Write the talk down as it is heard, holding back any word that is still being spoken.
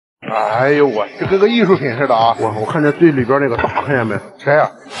哎呦我，这跟个艺术品似的啊！我看这最里边那个大，看见没？谁呀？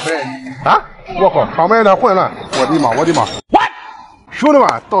啊！我靠，场面有点混乱！我的妈！我的妈！兄弟们，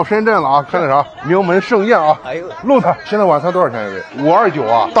到深圳了啊！看那啥，名门盛宴啊！哎呦，露他！现在晚餐多少钱一位？529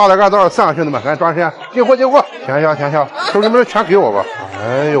啊！大的干多少3，兄弟们，赶紧抓时间，进货进货！钱下，手里面全给我吧！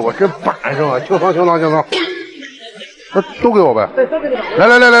哎呦，我真板正啊！清仓！那都给我呗！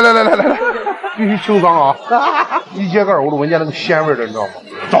来，必须清仓啊！一揭盖我都闻见那个鲜味了，你知道吗？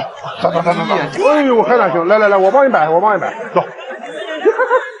走！哎呦，海胆行！来，我帮你摆，走。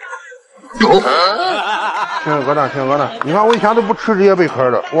挺鹅蛋，你看我以前都不吃这些贝壳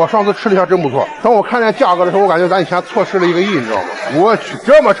的，我上次吃了一下真不错。等我看见价格的时候，我感觉咱以前错失了1个亿，你知道吗？我去，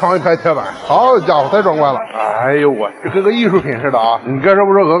这么长一排铁板，好家伙，太壮观了！哎呦我，这跟个艺术品似的啊！你该说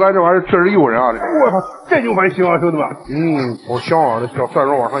不说鹅肝这玩意儿确实诱人啊！我操，这就还行啊，兄弟们！好香啊！这小蒜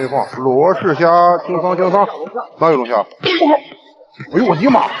蓉往上一放，罗氏虾，清仓，哪有龙虾？哎呦我的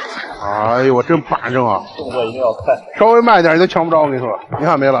妈！哎呦我真板正啊！动作一定要快，稍微慢一点你都抢不着，我跟你说。你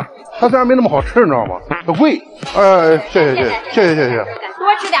看没了，它虽然没那么好吃，你知道吗？它贵。谢谢。多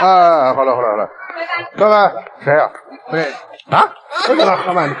吃点。好了。拜拜。谁呀？对啊，我给他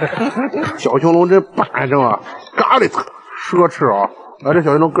喝半天。小青龙真板正啊，咖喱奢侈啊！这小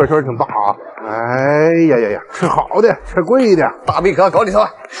青龙个儿挺大啊。哎呀，吃好的，吃贵的，大贝壳搞里头。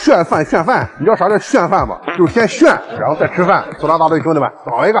炫饭，你知道啥叫炫饭吗？就是先炫，然后再吃饭。苏拉大队兄弟们，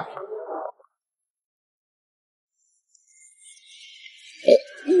找一个。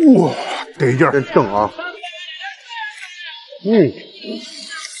哇，得劲儿，真正啊！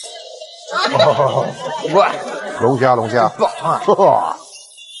哇，龙虾，棒啊！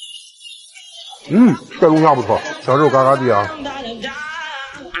这龙虾不错，小肉嘎嘎地啊。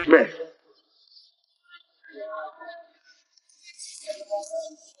对。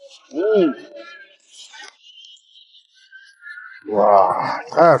哇，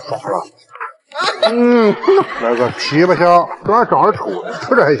太爽了！来个皮巴虾，虽然长得丑，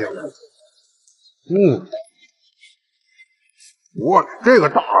吃着还行。我这个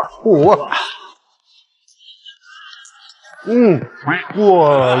大，过瘾！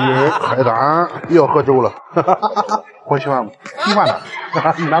海胆又要喝粥了，我喜欢稀饭的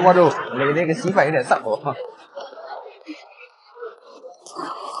南瓜粥。那个稀饭有点淡薄。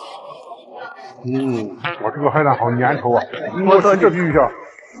我这个海胆好粘稠啊！我这必须下。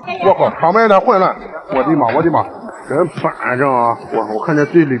我靠，场面有点混乱！我的妈！真板正啊！我看见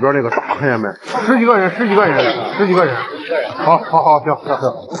最里边那个大，看见没？10几个人。好，行。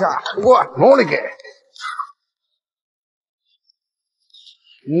我努力给。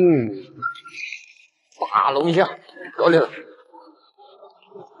大龙虾，高粱。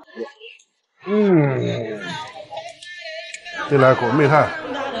再来口梅菜，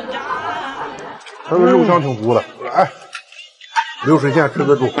它的肉香挺足的。来，流水线吃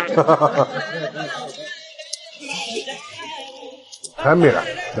得住。太美了，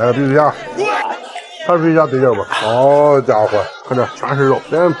来个必须虾，它必须虾得劲吧？好家伙，看这全是肉，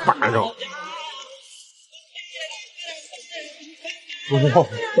真板正。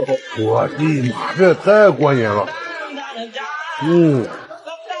我的妈，这太过瘾了！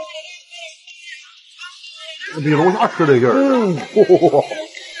比龙虾吃得劲儿。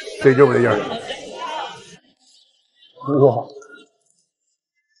得劲不得劲儿？哇！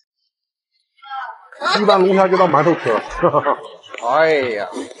一般龙虾就当馒头吃了。哎呀，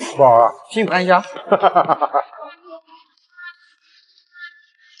不好啊！拼盘虾。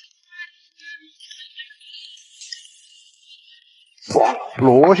哇，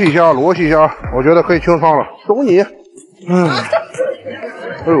螺细虾，我觉得可以清仓了，走你。哎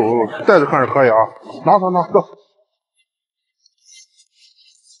呦，袋子看着可以啊，拿走。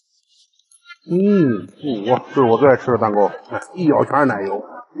哇，这是我最爱吃的蛋糕，一咬全是奶油，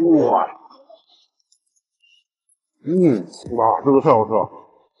哇，哇，这个太好吃了。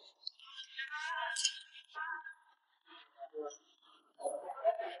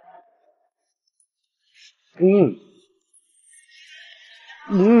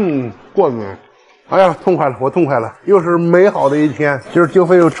过瘾。哎呀，痛快了，我痛快了，又是美好的一天。今儿经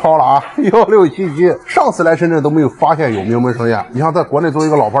费又超了啊，1677。上次来深圳都没有发现有名门盛宴。你像在国内作为一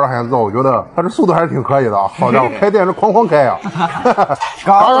个老牌的海鲜自助，我觉得它这速度还是挺可以的啊。好家伙，开店是哐开啊，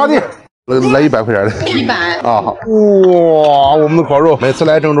嘎嘎地。来100块钱的100啊！哇，我们的烤肉每次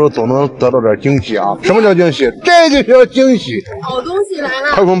来郑州总能得到点惊喜啊！什么叫惊喜？这就叫惊喜！好东西来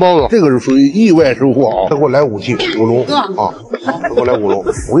了！开封包子，这个是属于意外收获啊！再给我来5屉5笼啊！再给我来5笼！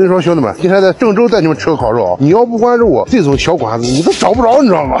我跟你说，兄弟们，今天在郑州带你们吃个烤肉啊！你要不关注我这种小馆子，你都找不着，你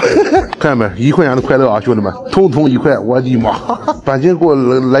知道吗？看见没？1块钱的快乐啊，兄弟们，通1块！我的妈！板筋给我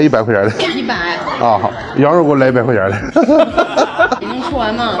来100块钱的。100啊！好，羊肉给我来100块钱的。没错。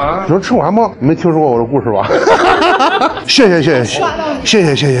完吗？能吃完吗？没听说过我的故事吧？谢谢，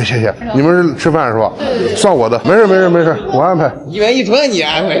你们是吃饭是吧？算我的，没事，我安排。110纯你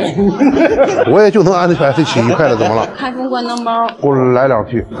安排。我也就能安得出来这1块的，怎么了？开封关灯包，给我来2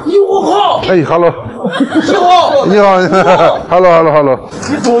屉。我靠！哎 ，hello， 你好，hello，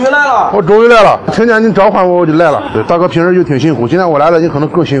 你终于来了！我终于来了，听见你召唤我就来了。对，大哥平时就挺辛苦，今天我来了，你可能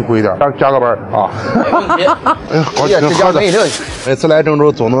更辛苦一点，加个班啊。哎呀，好挺好的。每次来郑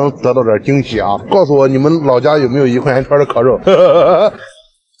州总能得到点惊喜啊！告诉我你们老家有没有1块钱一串的烤肉？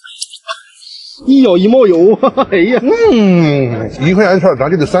一咬1毛油，哎呀，1块钱一串，咱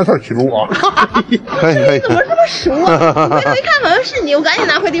就得3串起炉啊！可以。怎么这么熟啊？我以为看好像是你，我赶紧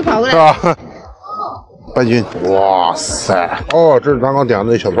拿快递跑过来。是吧？半斤，哇塞！哦，这是咱刚点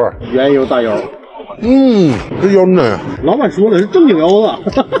的那小串，原油大腰。这腰嫩。老板说的是正经腰子。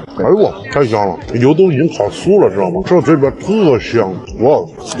哎呦，太香了，油都已经烤酥了，知道吗？这嘴里边特香。哇，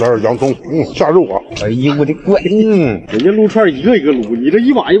来点洋葱，下肉啊！哎呀，我的乖，人家撸串一个一个撸，你这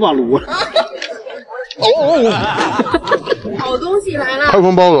一把一把撸。好东西来了！开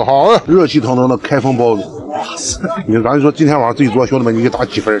封包子，好啊，热气腾腾的开封包子。哇塞！你咱就说今天晚上自己做，兄弟们，你给打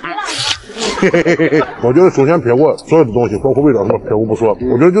几分？我觉得首先撇过所有的东西，包括味道什么撇过不说，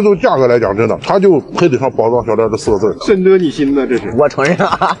我觉得就这个价格来讲，真的，它就配得上宝藏小店这4个字。深得你心呢，这是。我承认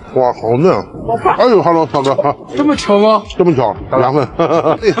啊。哇，好嫩！哎呦，hello，小哥，这么巧吗？这么巧，打2份。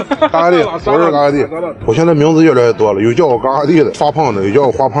嘎嘎地，我是嘎嘎地。我现在名字越来越多了，有叫我嘎嘎地的，发胖的，有叫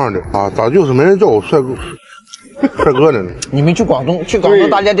我花胖的啊，咋就是没人叫我帅哥呢？你们去广东，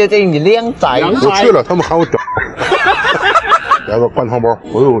大家在这里靓仔。我去了，他们喊我屌。来个灌汤包，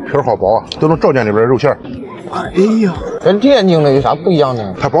哎呦，皮好薄啊，都能照见里边的肉馅。哎呀，跟天津的有啥不一样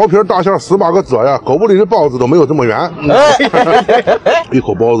呢？它薄皮大馅18个褶呀，狗不理的包子都没有这么圆。一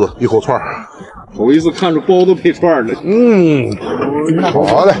口包子，一口串儿。头一次看着包子配串的。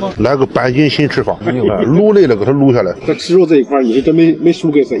好嘞，来个半斤新吃法，撸累了给它撸下来。这吃肉这一块，你是真没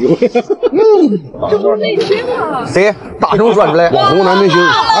输给谁。这不是内心吗？谁？大声说出来。网红男明星。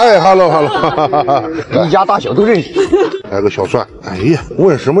哎 ，hello， 一家大小都认识。来个小蒜。哎呀，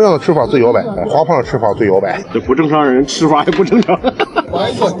问什么样的吃法最摇摆？花胖的吃法最摇摆。这不正常人吃法也不正常。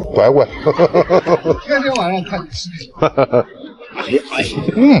乖。天天晚上看你吃。我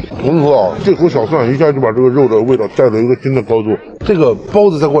跟你说啊，这口小蒜一下就把这个肉的味道带到一个新的高度。这个包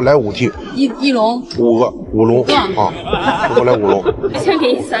子再给我来5屉，一笼5笼啊，再给我来5笼。先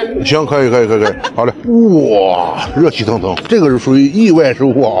给你3笼。行，可以，好嘞。哇，热气腾腾，这个是属于意外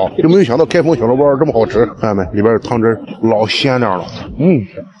收获啊！就没有想到开封小笼包这么好吃，看见没？里边的汤汁老鲜亮了。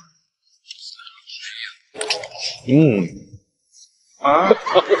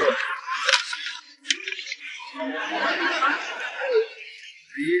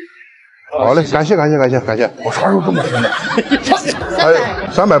好嘞，感谢，我啥时候这么深的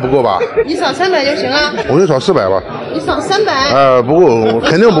？300不够吧？你扫300就行了。我就扫400吧。你扫300。不够，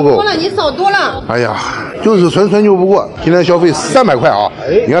肯定不够。多了，你扫多了。哎呀，就是纯就不过。今天消费300块啊！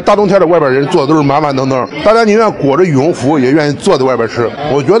你看大冬天的，外边人坐的都是满腾腾，大家宁愿裹着羽绒服，也愿意坐在外边吃。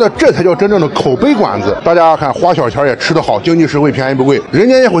我觉得这才叫真正的口碑馆子。大家看，花小钱也吃得好，经济实惠，便宜不贵，人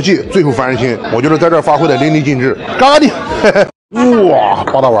间烟火气，最后凡人心。我觉得在这儿发挥的淋漓尽致，嘎嘎地。哇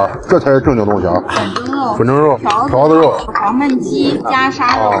，8大碗，这才是正经东西啊！粉蒸肉、条子肉、黄焖鸡、夹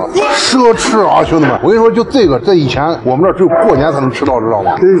沙肉，奢侈啊，兄弟们！我跟你说，就这个，在以前我们这儿只有过年才能吃到，知道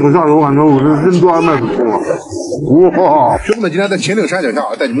吗？这一口下手，感觉我这人多卖不动了。哇！兄弟们，今天在秦岭山脚下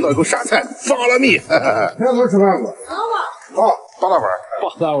带你们到一口陕菜发拉米。今天都吃饭不？啊，8大碗。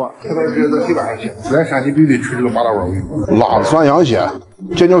8大碗，现在这在地板上去，来陕西必须得吃这个8大碗。我跟你说，辣子酸羊血、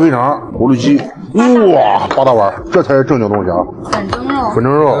尖椒肥肠、葫芦鸡，哇，8大碗，这才是正经东西啊！粉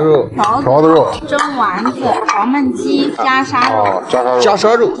蒸肉、条子肉、蒸丸子、黄焖鸡、夹沙肉、夹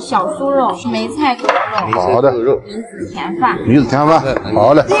沙肉、小酥肉、梅菜口肉。好的，鱼子甜饭，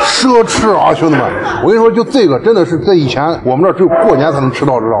好嘞，奢侈啊，兄弟们！我跟你说，就这个真的是在以前我们这儿只有过年才能吃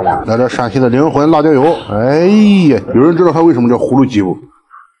到，知道吗？来这陕西的灵魂辣椒油，哎呀，有人知道它为什么叫葫芦鸡不？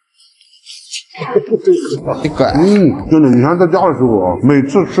真的，以前在家的时候啊，每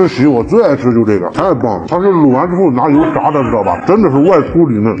次吃席我最爱吃就这个，太棒了！它是卤完之后拿油炸的，知道吧？真的是外酥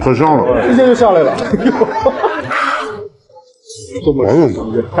里嫩，可香了。直接就下来了。这么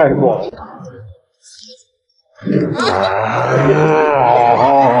也太棒了。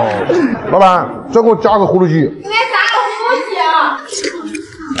老板，再给我加个葫芦鸡。应该咋个呼吸啊？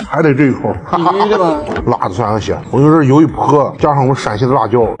还得这一口，辣子酸羊血，我就是油一泼，加上我们陕西的辣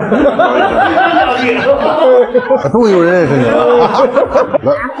椒，终于有人认识你了。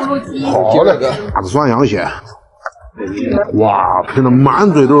来，好嘞，辣子酸羊血，哇，真的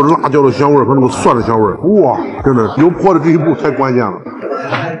满嘴都是辣椒的香味和那个蒜的香味，哇，真的油泼的这一步太关键了。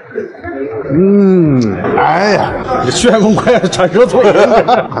哎呀，这旋风快产舌头。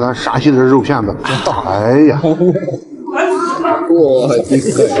看咱陕西的肉馅子，哎呀，我的个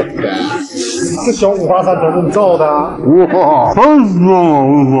这小五花三怎么造的？哇，太香了！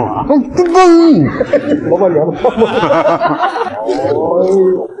我跟你说，老板娘的胖我的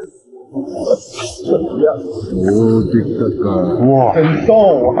个哇，真燥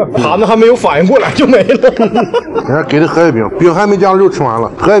啊！盘子还没有反应过来就没了。人家给的荷叶饼，饼还没夹了就吃完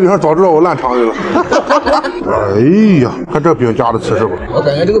了，荷叶饼早知道我烂肠子了。哎呀，看这饼夹的吃是不？我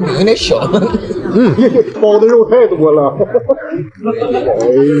感觉这个饼有点小。包的肉太多了。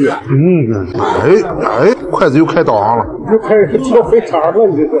哎，筷子又开导航了。又开始跳肥肠了，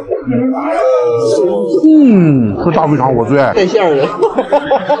你这是？这大肥肠我最爱。太吓人。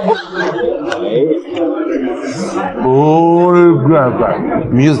我的乖，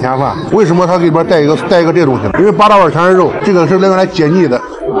米子甜饭，为什么它给里边带一个这东西？因为八大碗全是肉，这个是用来解腻的。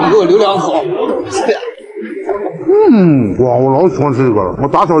你给我流量好。哇，我老喜欢吃这个了，我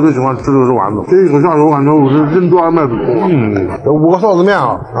打小就喜欢吃这个肉丸子，这个下手感觉我是人多二卖主。这5个臊子面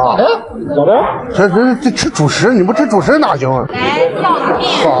啊，咋的？这吃主食，你不吃主食哪行啊？来臊子面。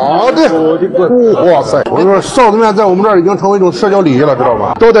好的，哇塞！我跟你说，臊子面在我们这儿已经成为一种社交礼仪了，知道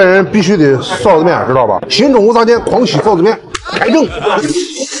吧？招待人必须得臊子面，知道吧？新中午杂间狂喜臊子面，开正。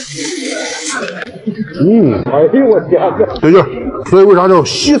哎呦我天哪！对劲儿，所以为啥叫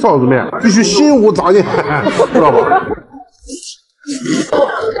西臊子面？必须新屋杂进，知道吧？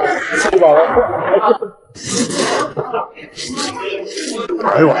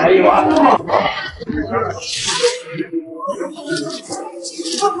哎呦，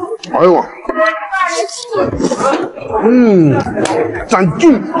占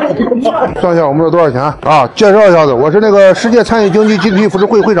劲！算一下我们这多少钱啊？介绍一下子，我是那个世界餐饮经济集体扶持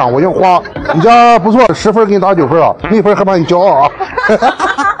会会长，我姓花。你家不错，10分给你打9分啊，1分还把你骄傲啊。是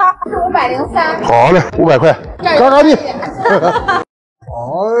503。好嘞，500块，嘎嘎的。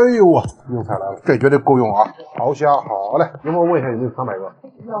哎呦我，用菜来了，这绝对够用啊！好虾，好嘞。能不能问一下有没有300个？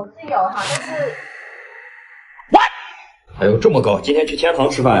有哈，但是。哎呦，这么高！今天去天堂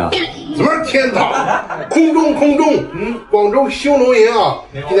吃饭呀？什么天堂？空中，广州兴隆营啊！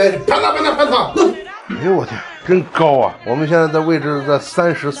今天盘它！哎呦我天，真高啊！我们现在的位置在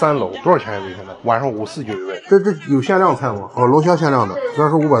33楼，多少钱一位？现在晚上54就一位。这有限量菜吗？哦，龙虾限量的，虽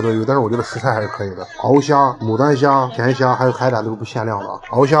然说500多一位，但是我觉得食材还是可以的。鳌虾、牡丹虾、甜虾还有海胆都是不限量的。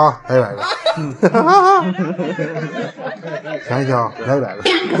鳌虾来100个，甜虾来100个，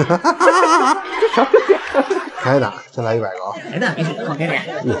海胆再来100个啊！海胆必须放甜点。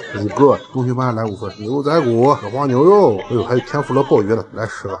5个，东西饭来5份，牛仔骨、荷花牛肉，哎呦，还有天妇罗鲍鱼呢，来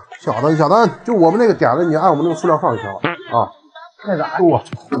10个。下单，就我们那个点子，你按我们那个数量上就行了啊。太咋？哇，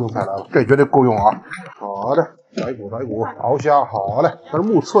用菜来了，这绝对够用啊！好的，宰骨，鳌虾，好嘞。但是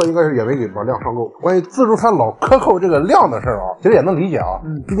目测应该是也没给把量上够。关于自助餐老克扣这个量的事儿啊，其实也能理解啊。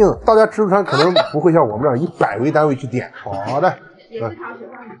毕竟大家自助餐可能不会像我们这样以100为单位去点。好的，雪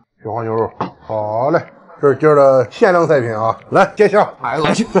花牛肉，好嘞。这是今儿的限量菜品啊，来揭晓。哎呦我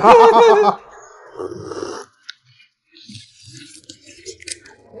去！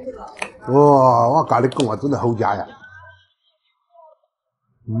哇，我咖喱跟我真的好加呀！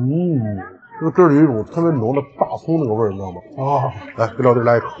这里有一种特别浓的大葱那个味儿，你知道吗？啊，来给老弟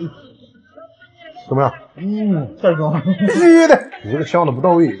来一口，怎么样？太香了！必须的，你这个香的不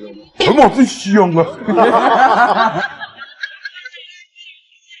到位，知道吗？真香啊！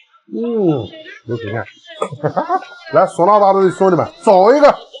有水面。来，唢呐大的兄弟们，找一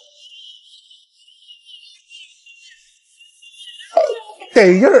个。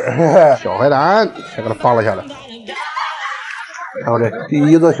得劲儿，小海胆先给它放了下来。看我这第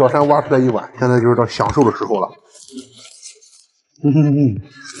一个小山挖出来一碗，现在就是到享受的时候了。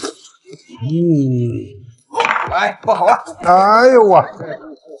来，不好了！哎呦我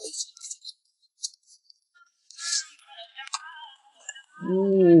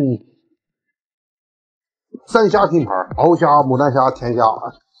！3虾拼盘，鳌虾、牡丹虾、甜虾。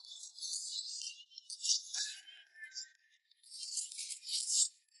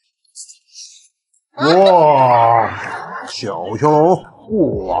哇，小青龙，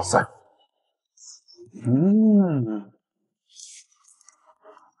哇塞，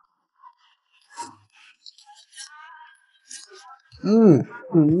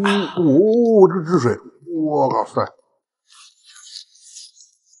这汁水，我靠塞，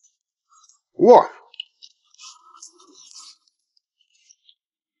哇，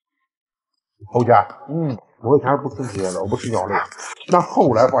好家，我以前不吃鸡的，我不吃鸟类，但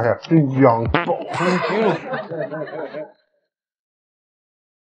后来发现真香，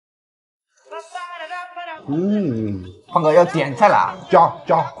胖哥要点菜了，加，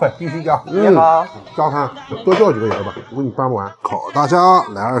快必须加！你好，加饭，多叫几个人吧，我给你翻不完。烤大虾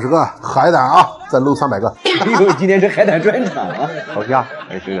来20个，海胆啊，再搂300个。哎呦，今天这海胆专场啊！好虾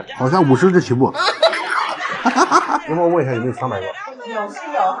，20个，好像50只起步。我问一下有没有300个？有是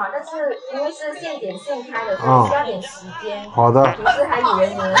有哈，但是因为是现点现开的，所以需要点时间。好的。厨师还以为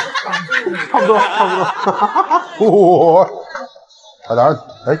你们是赶住你。差不多。海胆，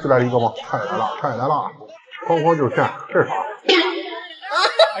哎，就来一个吗？太来了，哐就是炫，这是啥？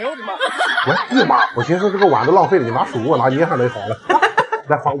哎呦我的妈！我的妈！我寻思这个碗都浪费了，你拿手给我拿捏上来好了。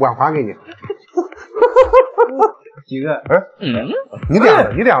来碗还给你。几个？哎，你点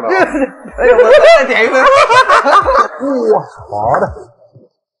的。哎呦，我再点一份。哇，好的。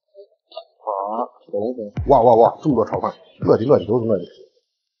好，哇，这么多炒饭，饿的都是饿的。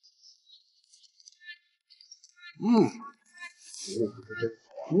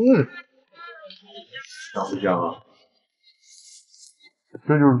香不香啊？这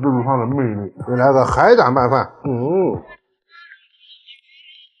就是自助餐的魅力。再来个海胆拌饭，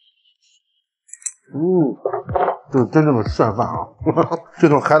这真正的涮饭啊！这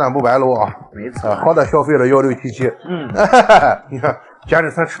顿海胆不白搂啊！没错，好歹消费了1677。你看，简直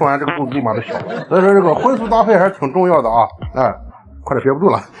咱吃完这个肚子立马就小。所以说这个荤素搭配还是挺重要的啊！哎，快点憋不住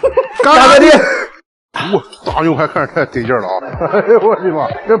了，干个的！哇，大牛排看着太得劲了啊！哎呦我的妈，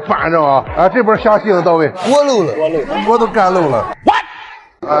这板正啊！哎，这波虾性到位，锅都干漏了。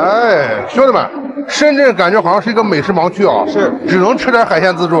哎，兄弟们，深圳感觉好像是一个美食盲区啊，是，只能吃点海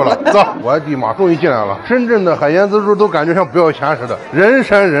鲜自助了。走，我的妈，终于进来了！深圳的海鲜自助都感觉像不要钱似的，人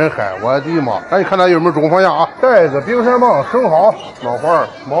山人海。我的妈！哎，你看它有没有主攻方向啊？带子、冰山棒、生蚝、脑花、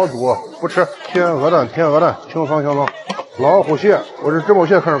毛肚不吃，天鹅蛋，清汤。老虎蟹，我这珍宝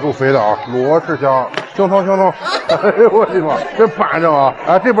蟹看着够肥的啊！罗氏虾，清汤。哎呦我的妈，这板正啊！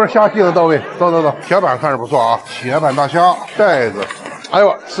哎，这波虾性到位。走，铁板看着不错啊，铁板大虾，带子。哎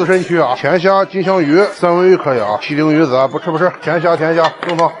呦，刺身区啊，甜虾、金枪鱼、三文鱼可以啊，西丁鱼子不吃，甜虾，清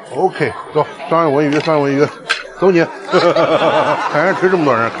汤 ，OK， 走，三文鱼，走你，海鲜池这么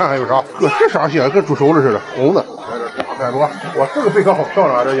多人，看看有啥？呵，这啥蟹？跟煮熟了似的，红的，来点大海螺，哇，这个贝壳好漂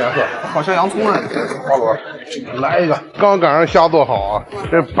亮啊，这颜色，好像洋葱呢。花螺，来一个，刚赶上虾做好啊，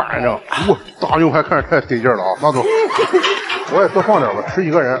这板正，哇，大牛排看着太得劲了啊，拿走。我也多放点吧，10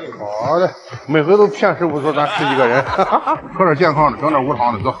几个人。好的，每回都骗师傅说咱10几个人，喝点健康的，整点无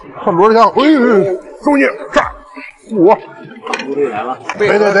糖的，走。看螺子虾，收你炸，我。部队来了。对，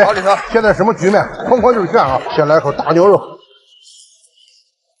现在什么局面？哐就是炫啊！先来口大牛肉。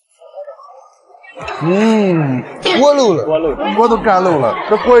锅漏了，锅都干漏了，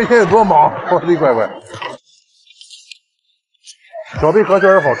这锅以前有多忙，我的乖。小贝壳确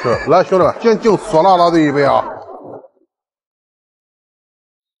实好吃，来兄弟们，先敬酸辣辣的一杯啊！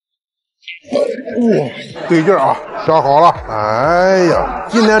对劲啊，想好了。哎呀，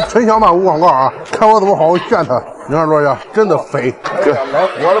今天纯享版无广告啊！看我怎么好好炫它。你看罗爷，真的肥，来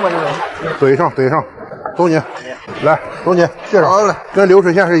活了吗？这怼上，走你，来，走你，谢上，好嘞，跟流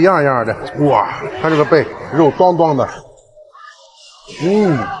水线是一样的。哇，看这个背，肉咚的。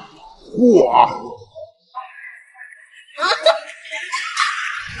哇，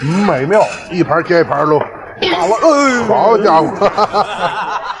美妙，一盘接一盘喽。好家伙！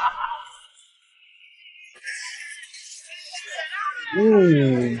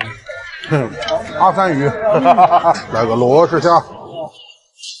阿三鱼，来个罗氏虾，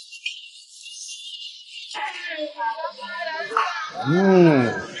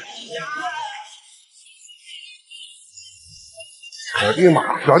我的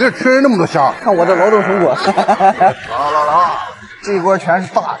妈，小弟吃人那么多虾，看我这劳动成果。这一锅全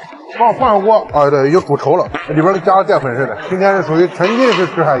是大的。刚换个锅，对，已经煮稠了，里边跟加了淀粉似的。今天是属于沉浸式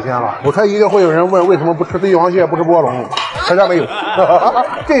吃海鲜了。我猜一定会有人问，为什么不吃帝王蟹，不吃波龙？他家没有。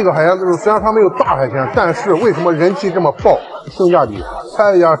这个海鲜就是虽然它没有大海鲜，但是为什么人气这么爆？性价比。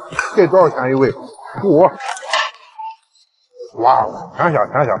猜一下这多少钱一位？哇，全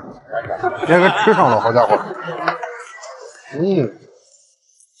香，今天给吃上了，好家伙！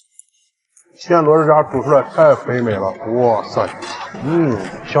鲜罗氏虾煮出来太肥美了，哇塞！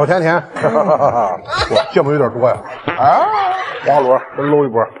小甜甜，哇，芥末有点多呀。花螺，再搂一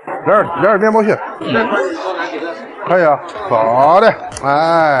波，来点面包蟹，可以啊，好的，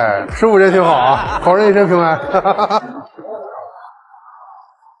哎，师傅人挺好啊，好人一生平安。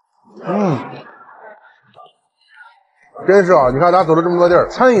真是啊！你看咱走了这么多地儿，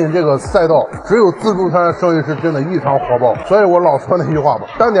餐饮这个赛道，只有自助餐生意是真的异常火爆。所以我老说那句话嘛，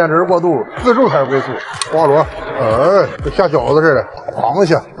单点只是过渡，自助才是归宿。花螺，哎，跟下饺子似的，螃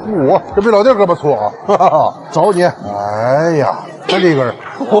蟹，这比老弟胳膊粗啊！哈哈，找你！哎呀，看这根，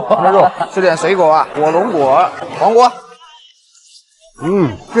看肉，吃点水果啊，火龙果、黄瓜。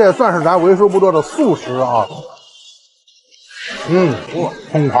这也算是咱为数不多的素食啊。哇，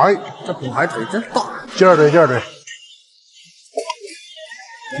红排，这红排腿真大。接着怼。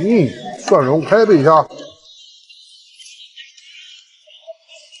蒜蓉开背虾。我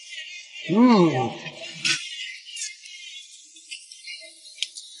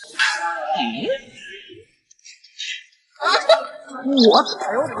的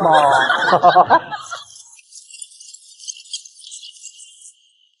妈！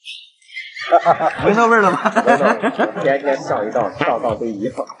闻到味儿了吗？天天上一道，道道都一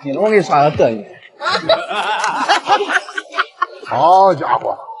样。你我给你刷个灯。好家伙！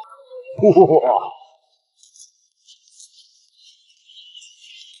哇！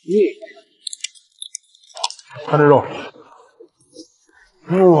看这肉，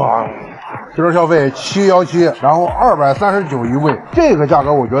哇！这轮消费717，然后239一位，这个价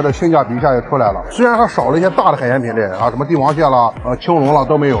格我觉得性价比一下也出来了。虽然它少了一些大的海鲜品类啊，什么帝王蟹啦、青龙啦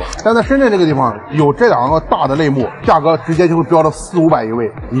都没有，但在深圳这个地方有这两个大的类目，价格直接就会飙到400、500一位。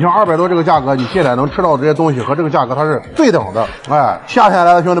你像200多这个价格，你现在能吃到这些东西和这个价格它是对等的。哎，夏天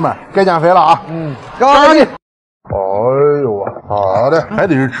来了，兄弟们，该减肥了啊！赶紧！哎呦啊，好的，还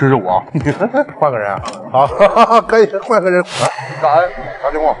得是吃肉啊！换个人啊，好，可以换个人。啥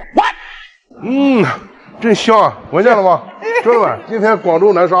情况？真香啊！闻见了吗？兄弟们，今天广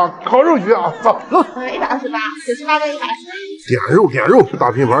州南沙烤肉局啊，走128，98跟140。点肉，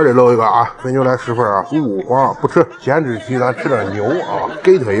大拼盘得捞一个啊！肥牛来10份啊，5黄不吃，减脂期咱吃点牛啊，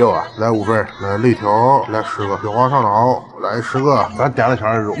鸡腿肉啊，来5份，来肋条来10个，雪花上脑来10个，咱点了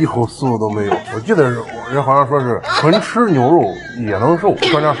全是肉，一口素都没有。我记得人好像说是纯吃牛肉也能瘦，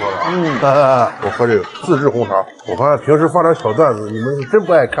专家说的。我喝这个自制红茶，我发现平时发点小段子，你们是真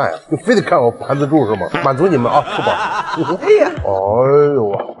不爱看呀，就非得看我盘自助是吗？满足你们啊，吃吧。哎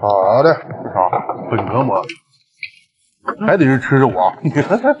呦，好的，啥不折磨，还得是吃肉啊！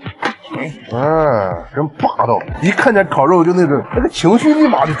哎，真霸道！一看见烤肉就那个情绪立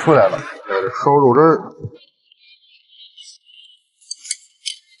马就出来了。烧肉汁儿，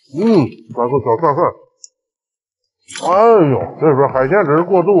转口小蒜蒜。哎呦，所以说海鲜只是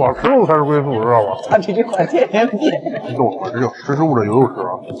过渡啊，吃肉才是归宿，知道吧？他这句话天天变。你懂吗？这叫识时务者有肉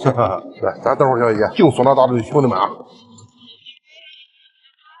吃啊！来，咱等会儿小姐姐，净唢呐大队兄弟们啊！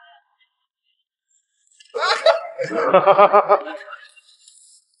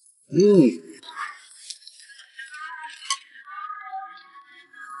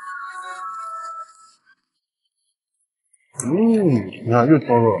你看又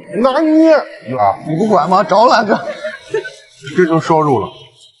烧肉了，那你啊，你不管吗？着了哥，这成烧肉了。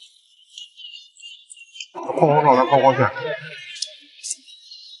矿黄烧来矿黄芡，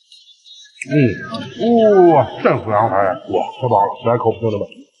哇，战斧羊排，哇，太棒了！来口，兄弟们。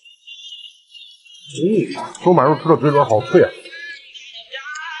手满肉吃到嘴里边好脆啊！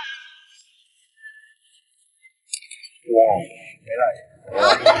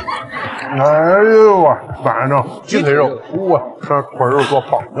哎呦啊，反正鸡腿肉，哇，这腿肉多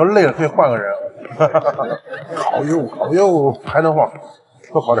胖！要累了可以换个人。烤肉还能放，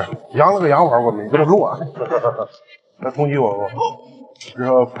多烤点。羊那个羊丸我没给它乱。来通缉我，然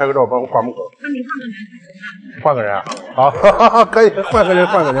后拍个照帮我挂门口。换个人啊？好，可以换个人。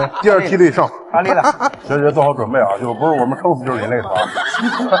第2梯队上。哪里了？小姐姐做好准备啊，就不是我们撑死就是你累死啊。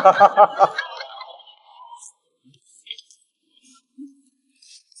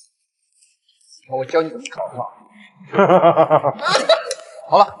我教你怎么烤吧。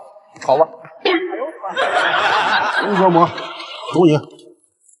好了，烤吧。小馍，走你。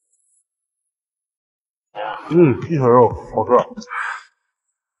鸡腿肉好吃。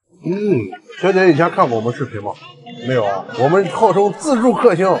小姐以前看过我们视频吗？没有啊。我们号称自助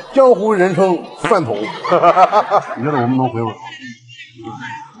克星，江湖人称饭桶。你觉得我们能回味？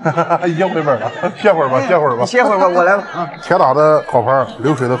已经回味了，歇会儿吧。你歇会儿吧，我来了。铁打的烤盘，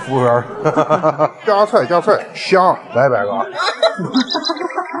流水的服务员。加菜，香，来100个。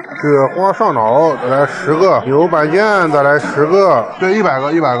雪花上脑，再来10个；牛板腱，再来10个。对，100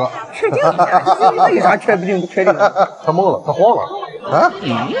个。确定？为啥确定？他懵了，他慌了。啥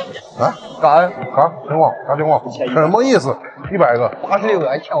情况？什么意思？100个，86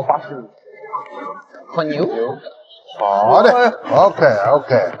还欠我86。好牛！好的 ，OK，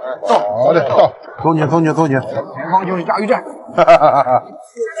 好的，到，走你，前方就是加油站。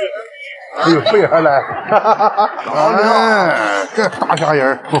哎呦，肺还来。哎，这大虾仁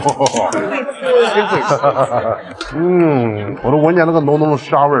儿，真会吃。我都闻见那个浓浓的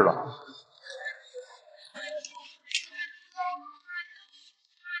虾味了。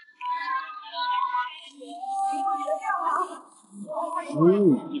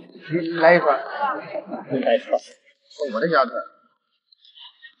来一串，来一串，我的鸭腿。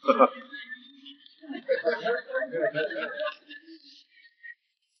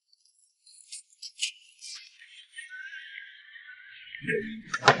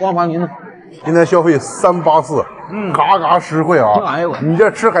光盘行动，今天消费384，嘎嘎实惠啊！哎呦，你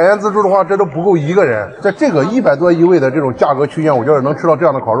这吃海鲜自助的话，这都不够一个人。在这个100多一位的这种价格区间，我觉得能吃到这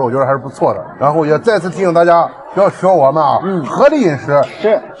样的烤肉，我觉得还是不错的。然后也再次提醒大家，不要学我们啊，合理饮食，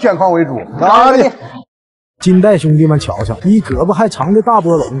是健康为主。哪里？金带兄弟们瞧瞧，比胳膊还长的大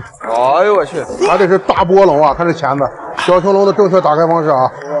波龙。哎呦我去！它这是大波龙啊，看这钳子，小青龙的正确打开方式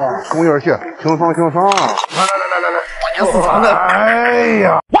啊，葱叶蟹，清汤清汤。来，花年4长的。哎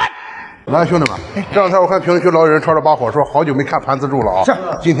呀！来，兄弟们，这两天我看评论区老有人吵着把火，说好久没看盘自助了啊。是。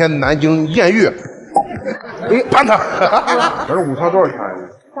今天南京艳遇，哎，盘它。这是午餐多少钱呀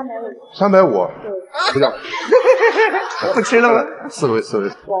？350。不叫。不吃了吗？4位。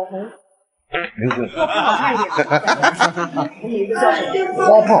网红。明星。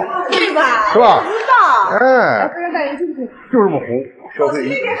花胖。对吧？是吧？知道。哎。就这么红。消费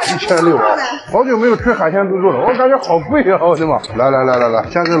1600啊！好久没有吃海鲜自助了，我感觉好贵啊！我的妈！来，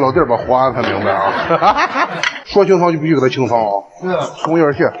先给老弟把活安排明白啊！说清汤就必须给他清汤啊！葱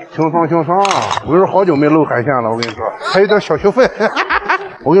叶蟹，清汤。我跟你说，好久没露海鲜了，我跟你说，还有点小学费。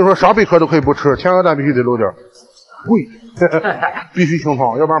我跟你说，啥贝壳都可以不吃，天鹅蛋必须得露点，贵，必须清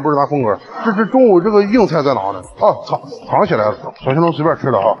汤，要不然不是咱风格。这中午这个硬菜在哪呢？哦，藏起来了，小心能随便吃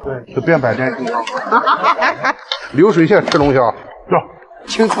的啊！对，就别摆点清汤。流水线吃龙虾。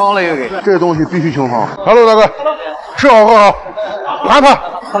清汤了又给，这东西必须清汤。Hello， 大哥，吃好喝好，盘它。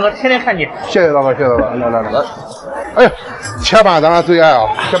胖哥天天看你。谢谢大哥，来。哎呀，切板咱最爱啊，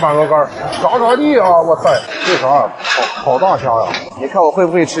切板鹅肝，炸地啊，我操，这啥好大虾呀！你看我会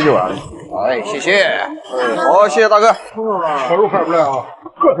不会吃就完了。哎，谢谢。好，谢谢大哥。烤肉看出来啊，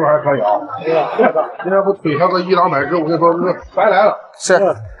个头还可以啊。今天不腿下个100-200只，我跟你说，这白来了。是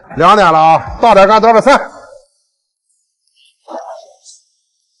2点了啊，大点干，得了3。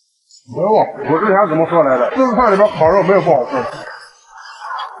没有，我之前怎么说来着？自助餐里边烤肉没有不好吃的。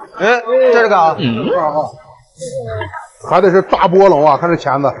哎，这个啊，还得是大波龙啊，看这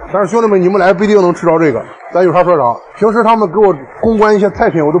钳子。但是兄弟们，你们来不一定能吃着这个，咱有啥说啥。平时他们给我公关一些菜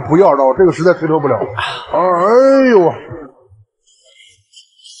品，我都不要，知道这个实在推脱不了。哎呦，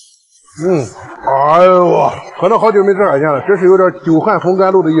哎呦我，可能好久没吃海鲜了，这是有点久旱逢甘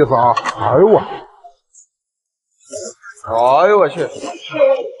露的意思啊。哎呦我，哎呦我去。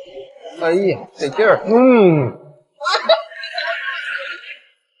哎呀，得劲儿！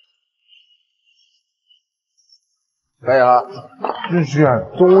可以了。这是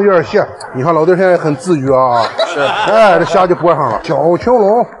棕叶蟹，你看老弟现在很自觉啊。是。哎，这虾就拨上了。小青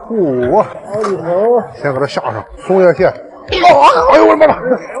龙，好里头，先给它下上。棕叶蟹。哎呦我的妈妈！哎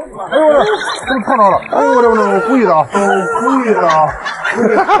呦我的，这么烫着了！哎呦我的，故意的啊！故意的啊！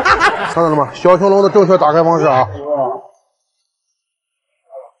看到了吗？小青龙的正确打开方式啊。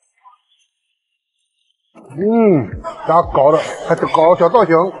咱搞的还是搞小造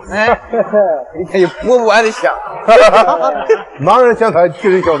型，哎，你看有播不完的香，拿人钱财替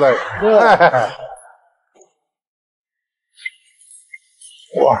人消灾。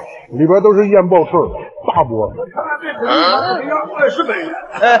哇，里边都是燕鲍翅，大波。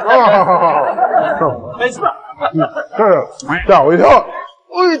没事。这吓我一跳。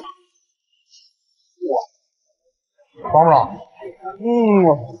哇，爽不爽？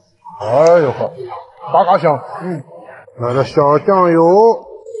哎呦呵。嘎嘎香，来点小酱油，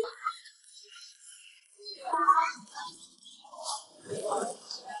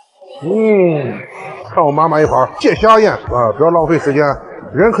看我妈妈一盘芥虾宴啊，不要浪费时间，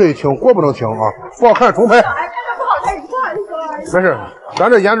人可以请，锅不能停啊，不好看重拍。不好看，不好意思。没事，咱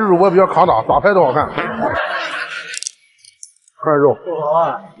这颜值主播比较抗打，咋拍都好看。看肉，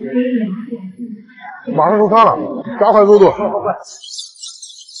马上收摊了，加快速度。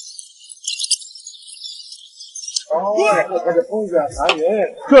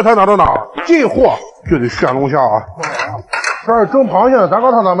这才哪到哪，进货就得选龙虾啊！这儿蒸螃蟹呢，咱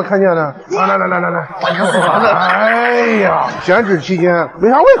刚才咋没看见呢？来，花年4长的。哎呀，闲置期间没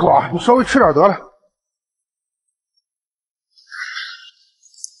啥胃口啊，你稍微吃点得了。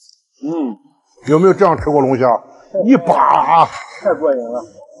有没有这样吃过龙虾？一把，太过瘾了！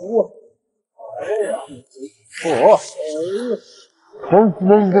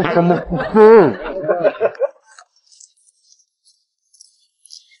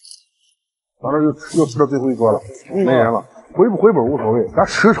完了又吃到最后一个了，没人了。回不回本无所谓，咱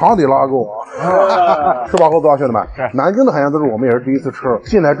时长得拉够啊！吃饱后走啊，兄弟们！南京的海鲜自助我们也是第一次吃，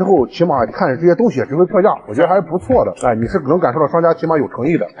进来之后起码看着这些东西也值回票价，我觉得还是不错的。哎，你是能感受到商家起码有诚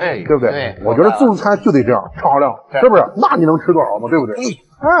意的，哎，对不对？对，我觉得自助餐就得这样，吃好量，是不是？那你能吃多少嘛？对不对？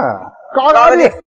哎，嘎嘎的。